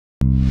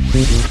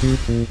How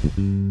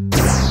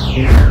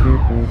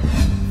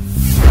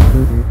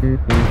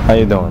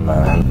you doing,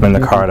 man? I'm in the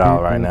car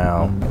out right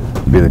now.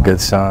 Be the good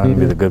son,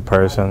 be the good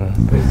person.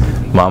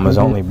 Mama's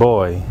only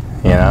boy,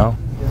 you know?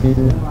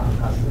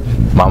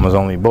 Mama's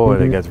only boy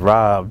that gets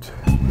robbed.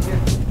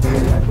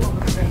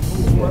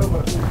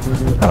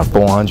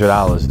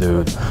 $400,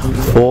 dude.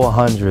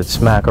 400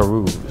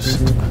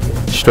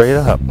 smackaroos. Straight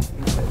up.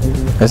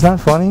 It's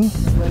not funny.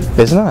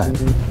 It's not.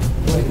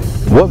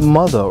 What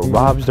mother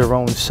robs their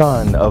own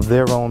son of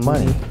their own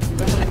money?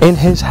 In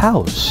his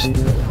house.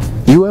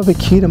 You have a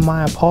key to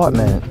my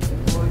apartment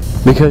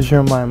because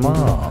you're my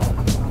mom.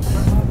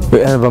 We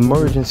have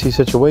emergency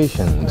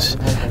situations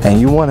and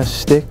you want to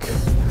stick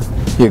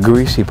your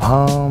greasy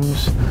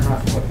palms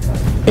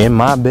in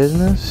my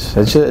business?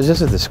 It's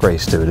just a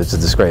disgrace, dude. It's a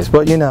disgrace.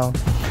 But you know,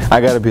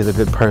 I gotta be the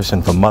good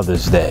person for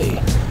Mother's Day.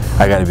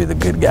 I gotta be the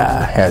good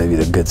guy. I gotta be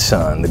the good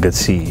son, the good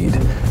seed.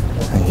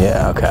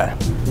 Yeah, okay.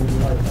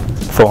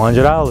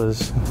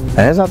 $400,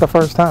 and it's not the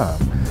first time,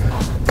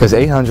 because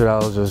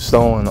 $800 was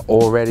stolen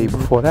already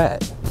before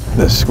that.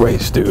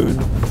 Disgrace, dude.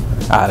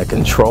 Out of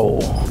control.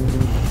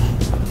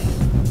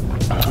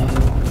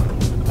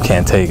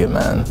 Can't take it,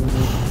 man.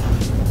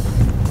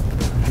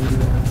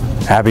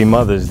 Happy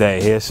Mother's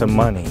Day. Here's some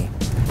money.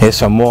 Here's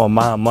some more of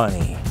my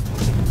money.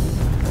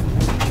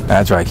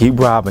 That's right. Keep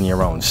robbing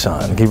your own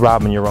son. Keep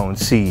robbing your own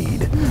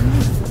seed.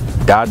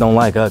 God don't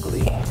like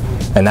ugly.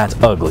 And that's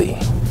ugly.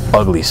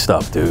 Ugly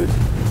stuff, dude.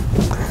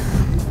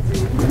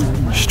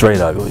 Straight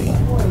ugly.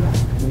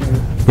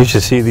 You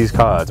should see these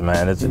cards,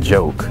 man. It's a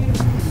joke.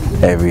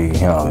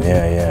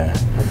 Yeah.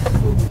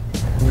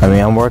 I mean,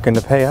 I'm working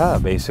to pay her,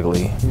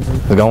 basically.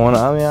 I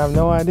have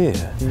no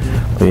idea.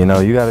 But you know,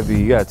 you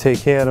gotta take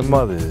care of the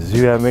mothers.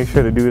 You gotta make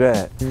sure to do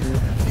that.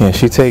 Yeah,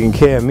 she's taking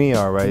care of me,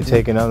 all right.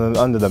 Taking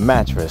under the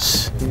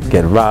mattress.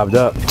 Get robbed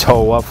up,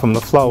 toe up from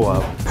the flow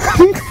up.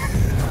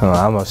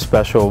 I'm a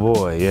special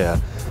boy, yeah.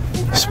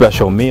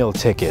 Special meal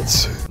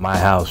tickets. My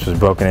house was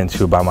broken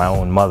into by my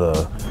own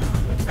mother.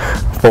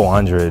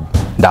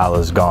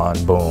 $400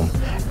 gone, boom.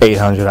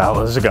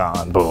 $800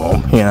 gone,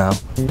 boom, you know.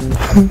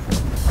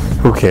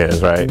 Who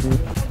cares, right?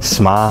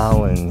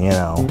 Smile and, you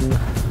know,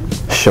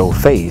 show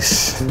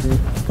face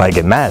like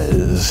it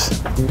matters,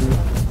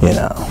 you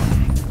know.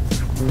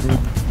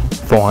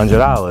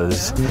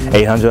 $400,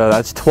 $800,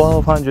 that's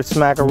 1,200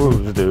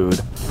 smackaroos,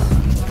 dude.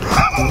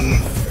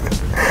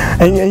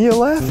 And you're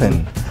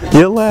laughing.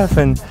 You're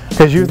laughing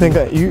because you think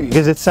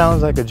because it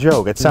sounds like a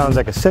joke. It sounds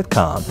like a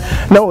sitcom.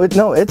 No,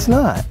 it's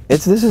not.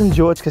 This isn't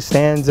George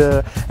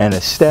Costanza and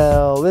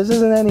Estelle. This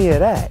isn't any of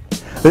that.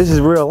 This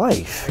is real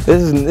life.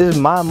 This is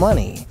my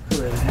money,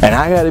 and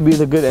I got to be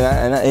the good.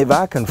 And if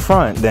I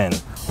confront, then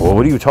well,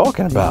 what are you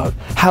talking about?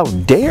 How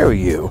dare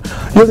you?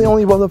 You're the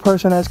only other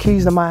person that has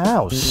keys to my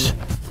house.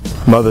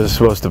 Mothers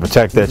supposed to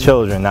protect their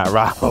children, not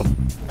rob them.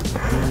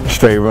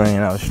 Straight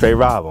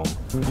rob them.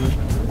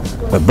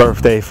 The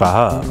birthday for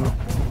her.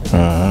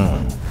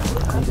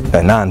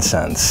 That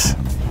nonsense.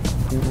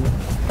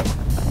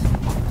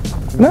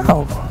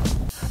 No.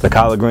 The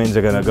collard greens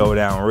are gonna go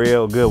down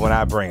real good when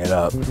I bring it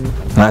up.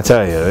 And I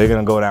tell you, they're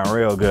gonna go down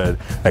real good.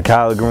 The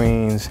collard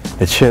greens,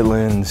 the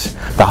chitlins,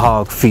 the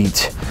hog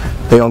feet,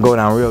 they're gonna go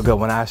down real good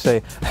when I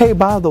say, hey,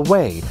 by the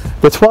way,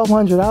 the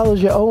 $1,200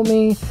 you owe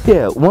me,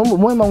 yeah, when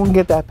am I gonna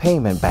get that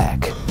payment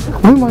back?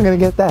 When am I gonna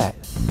get that?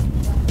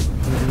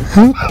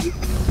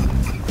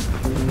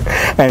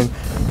 And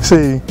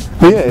see,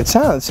 yeah, it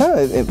sounds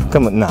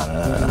come on, no.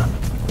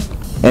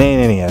 It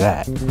ain't any of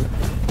that.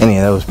 Any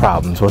of those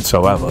problems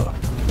whatsoever.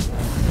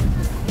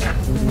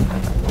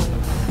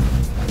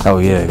 Oh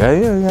yeah,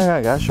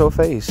 gotta show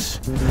face.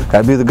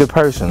 Gotta be the good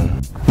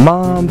person.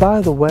 Mom,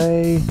 by the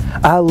way,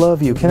 I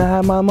love you. Can I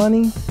have my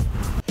money?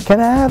 Can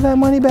I have that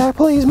money back,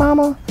 please,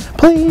 Mama?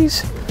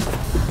 Please?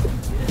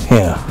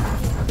 Yeah.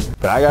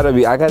 But I gotta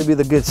be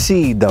the good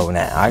seed though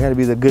now. I gotta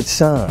be the good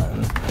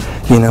son.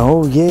 You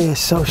know, yeah,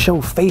 so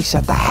show face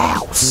at the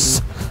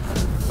house.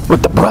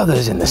 With the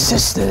brothers and the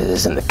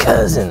sisters and the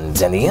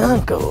cousins and the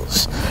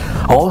uncles.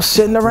 All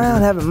sitting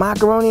around having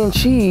macaroni and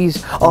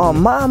cheese on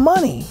my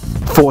money.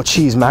 4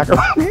 cheese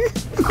macaroni.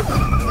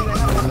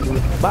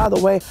 By the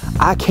way,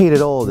 I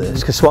catered all this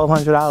because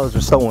 $1,200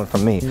 was stolen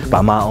from me by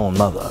my own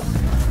mother.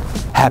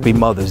 Happy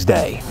Mother's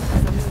Day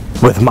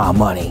with my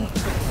money.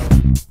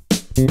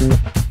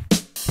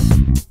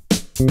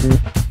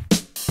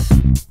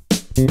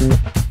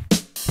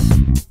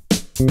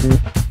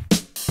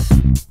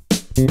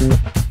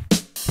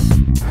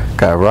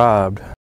 Got robbed.